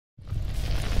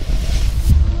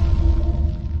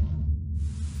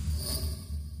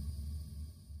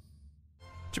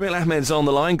Jameel Ahmad's on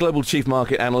the line, Global Chief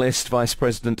Market Analyst, Vice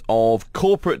President of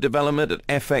Corporate Development at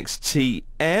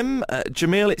FXTM.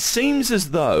 Jameel, it seems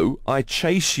as though I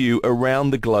chase you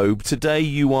around the globe. Today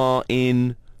you are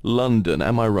in London,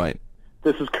 am I right?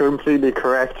 This is completely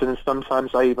correct, and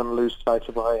sometimes I even lose sight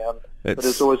of where I am. But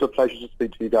it's always a pleasure to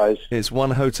speak to you guys. It's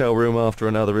one hotel room after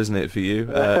another, isn't it, for you?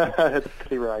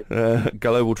 Exactly right.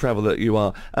 Global travel that you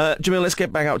are. Jameel, let's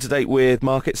get back up to date with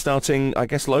markets starting, I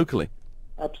guess, locally.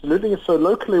 Absolutely. So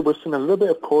locally, we're seeing a little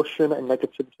bit of caution and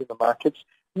negativity in the markets.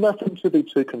 Nothing to be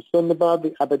too concerned about.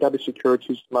 The Abu Dhabi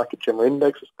Securities Market General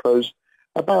Index has closed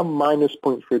about minus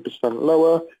 0.3%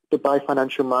 lower. The Dubai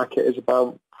Financial Market is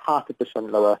about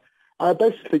 0.5% lower.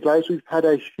 Basically, guys, we've had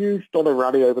a huge dollar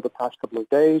rally over the past couple of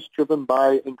days, driven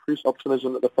by increased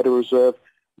optimism that the Federal Reserve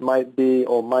might be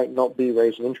or might not be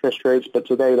raising interest rates. But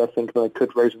today, they're thinking they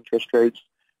could raise interest rates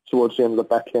towards the end of the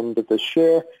back end of this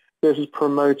year. This is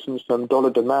promoting some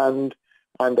dollar demand,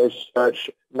 and as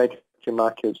such, making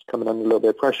markets coming under a little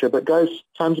bit of pressure. But guys,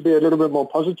 time to be a little bit more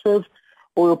positive.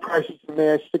 Oil prices are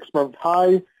near 6-month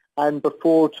high, and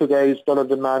before today's dollar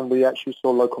demand, we actually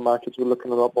saw local markets were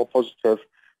looking a lot more positive.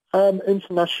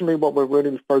 Internationally, what we're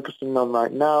really focusing on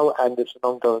right now, and it's an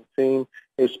ongoing theme,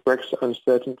 is Brexit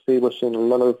uncertainty. We're seeing a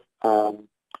lot of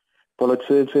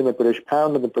volatility in the British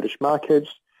pound and the British markets.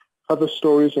 Other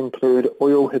stories include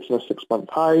oil hitting a 6-month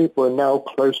high. We're now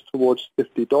close towards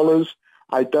 $50.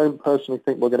 I don't personally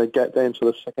think we're going to get there until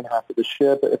the second half of this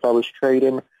year, but if I was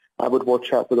trading, I would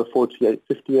watch out for the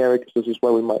 48.50 area because this is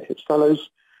where we might hit sellers.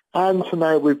 And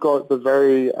tonight we've got the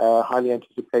very highly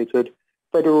anticipated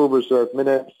Federal Reserve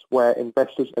minutes, where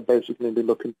investors are basically going to be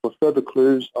looking for further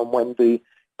clues on when the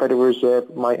Federal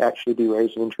Reserve might actually be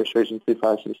raising interest rates in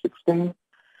 2016.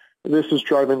 This is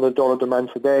driving the dollar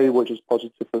demand today, which is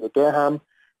positive for the Dirham.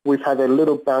 We've had a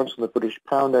little bounce in the British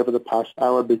pound over the past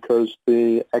hour because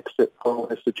the exit poll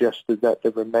has suggested that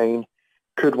the Remain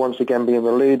could once again be in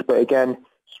the lead. But again,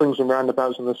 swings and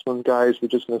roundabouts on this one, guys. We're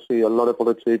just going to see a lot of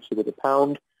volatility with the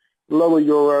pound. Lower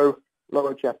euro,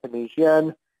 lower Japanese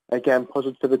yen. Again,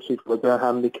 positivity for the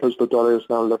Dirham because the dollar is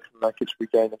now looking like it's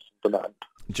regaining some demand.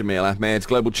 Jameel Ahmad,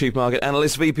 Global Chief Market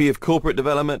Analyst, VP of Corporate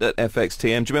Development at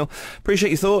FXTM. Jameel, appreciate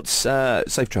your thoughts.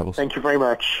 Safe travels. Thank you very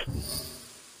much.